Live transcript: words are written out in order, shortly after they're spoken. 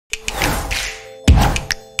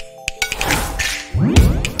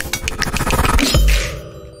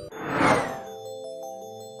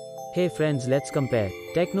Hey friends, let's compare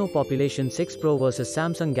Tecno Population 6 Pro versus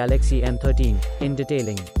Samsung Galaxy M13 in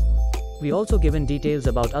detailing. We also given details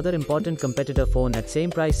about other important competitor phone at same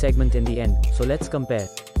price segment in the end, so let's compare.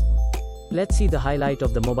 Let's see the highlight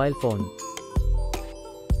of the mobile phone.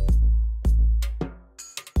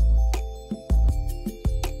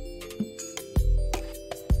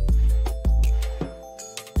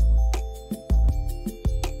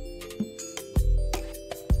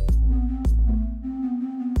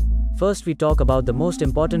 First we talk about the most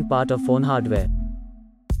important part of phone hardware.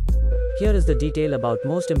 Here is the detail about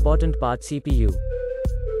most important part CPU.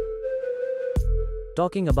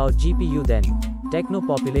 Talking about GPU then, Tecno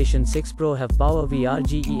Population 6 Pro have PowerVR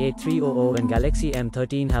GE8300 and Galaxy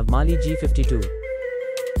M13 have Mali G52.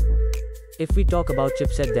 If we talk about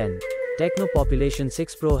chipset then, Tecno Population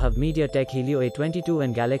 6 Pro have MediaTek Helio A22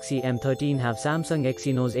 and Galaxy M13 have Samsung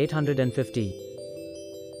Exynos 850.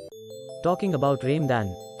 Talking about RAM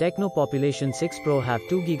then, Tecno Population 6 Pro have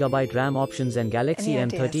 2GB RAM options and Galaxy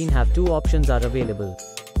M13 have 2 options are available,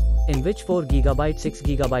 in which 4GB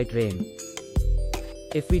 6GB RAM.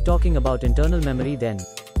 If we talking about internal memory then,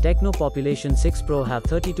 Tecno Population 6 Pro have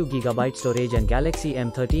 32GB storage and Galaxy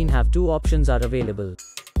M13 have 2 options are available,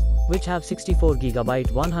 which have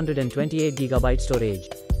 64GB 128GB storage.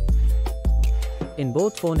 In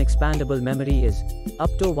both phone expandable memory is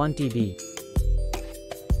up to 1TB.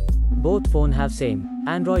 Both phone have same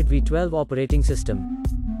Android V12 operating system.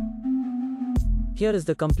 Here is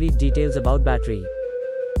the complete details about battery.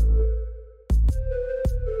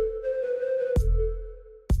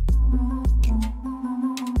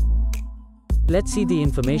 Let's see the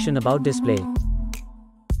information about display.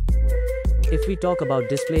 If we talk about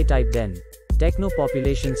display type then, Tecno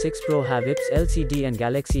Population 6 Pro have IPS LCD and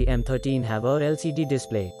Galaxy M13 have LCD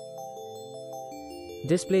display.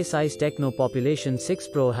 Display size Tecno Population 6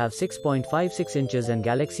 Pro have 6.56 inches and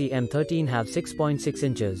Galaxy M13 have 6.6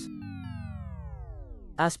 inches.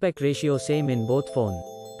 Aspect ratio same in both phone,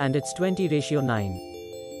 and it's 20:9.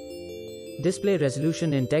 Display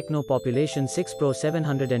resolution in Tecno Population 6 Pro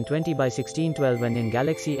 720 by 1612 and in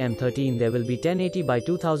Galaxy M13 there will be 1080 by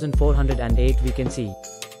 2408 we can see.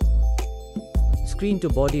 Screen to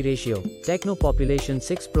body ratio, Tecno Population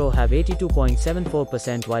 6 Pro have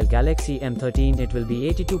 82.74% while Galaxy M13 it will be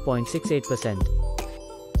 82.68%.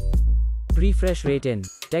 Refresh rate in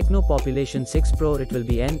Tecno Population 6 Pro it will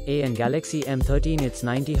be NA and Galaxy M13 it's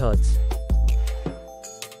 90Hz.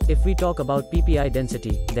 If we talk about PPI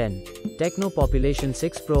density, then Tecno Population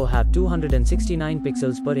 6 Pro have 269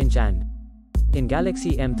 pixels per inch and in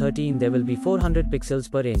Galaxy M13 there will be 400 pixels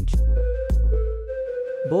per inch.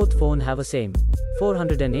 Both phone have a same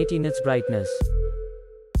 480 nits brightness.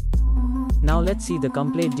 Now let's see the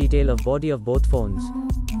complete detail of body of both phones.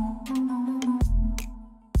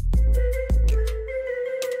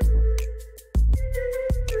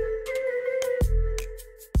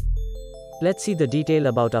 Let's see the detail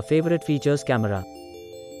about our favorite features camera.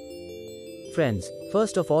 Friends,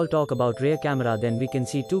 first of all talk about rear camera then we can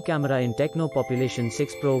see 2 camera in Tecno Population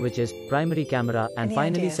 6 Pro which is primary camera and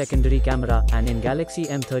finally secondary camera, and in Galaxy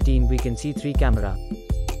M13 we can see 3 camera,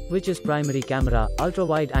 which is primary camera, ultra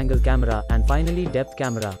wide angle camera and finally depth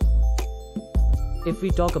camera. If we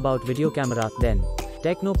talk about video camera then,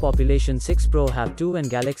 Tecno Population 6 Pro have 2 and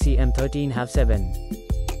Galaxy M13 have 7.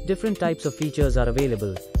 Different types of features are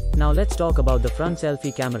available. Now let's talk about the front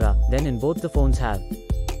selfie camera, then in both the phones have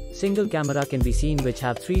single camera can be seen which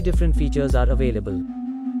have 3 different features are available.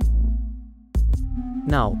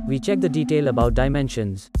 Now, we check the detail about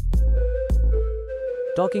dimensions.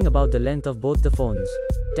 Talking about the length of both the phones,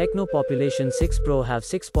 Tecno Population 6 Pro have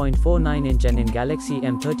 6.49 inch and in Galaxy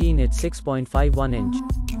M13 it's 6.51 inch.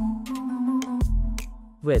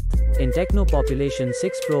 Width, in Tecno Population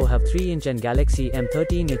 6 Pro have 3 inch and Galaxy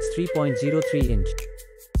M13 it's 3.03 inch.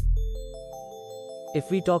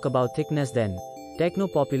 If we talk about thickness then, Tecno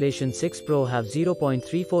Population 6 Pro have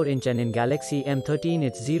 0.34 inch and in Galaxy M13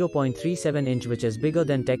 it's 0.37 inch which is bigger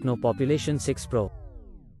than Tecno Population 6 Pro.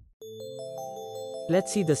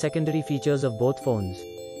 Let's see the secondary features of both phones.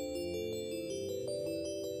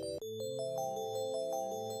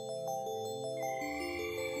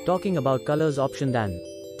 Talking about colors option then,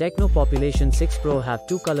 Tecno Population 6 Pro have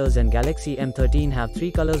 2 colors and Galaxy M13 have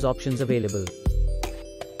 3 colors options available.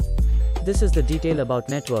 This is the detail about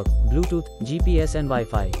network, Bluetooth, GPS and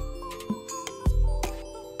Wi-Fi.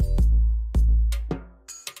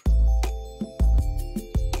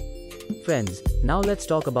 Friends, now let's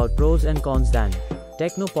talk about pros and cons then.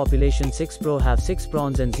 Tecno Population 6 Pro have 6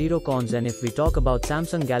 pros and 0 cons, and if we talk about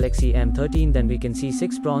Samsung Galaxy M13 then we can see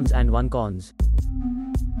 6 pros and 1 cons.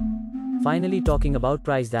 Finally talking about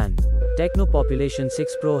price then. Tecno Population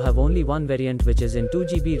 6 Pro have only one variant, which is in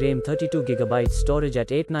 2GB RAM 32GB storage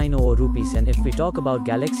at 8900 rupees, and if we talk about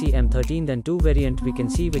Galaxy M13, then two variant we can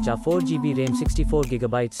see, which are 4GB RAM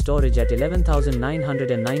 64GB storage at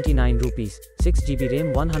 11,999 rupees, 6GB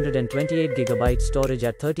RAM 128GB storage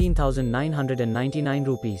at 13,999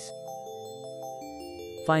 rupees.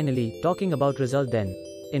 Finally, talking about result then.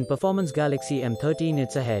 In performance, Galaxy M13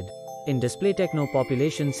 it's ahead. In display, Tecno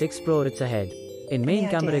Population 6 Pro it's ahead. In main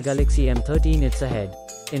camera, Galaxy M13 it's ahead.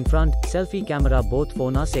 In front, selfie camera, both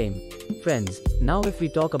phone are same. Friends, now if we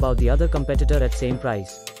talk about the other competitor at same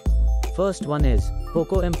price. First one is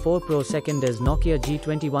Poco M4 Pro, second is Nokia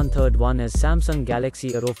G21, third one is Samsung Galaxy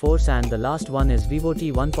M13, and the last one is Vivo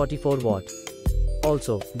T144 Watt.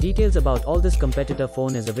 Also, details about all this competitor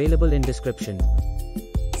phone is available in description.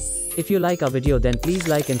 If you like our video, then please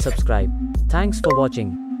like and subscribe. Thanks for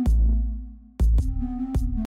watching.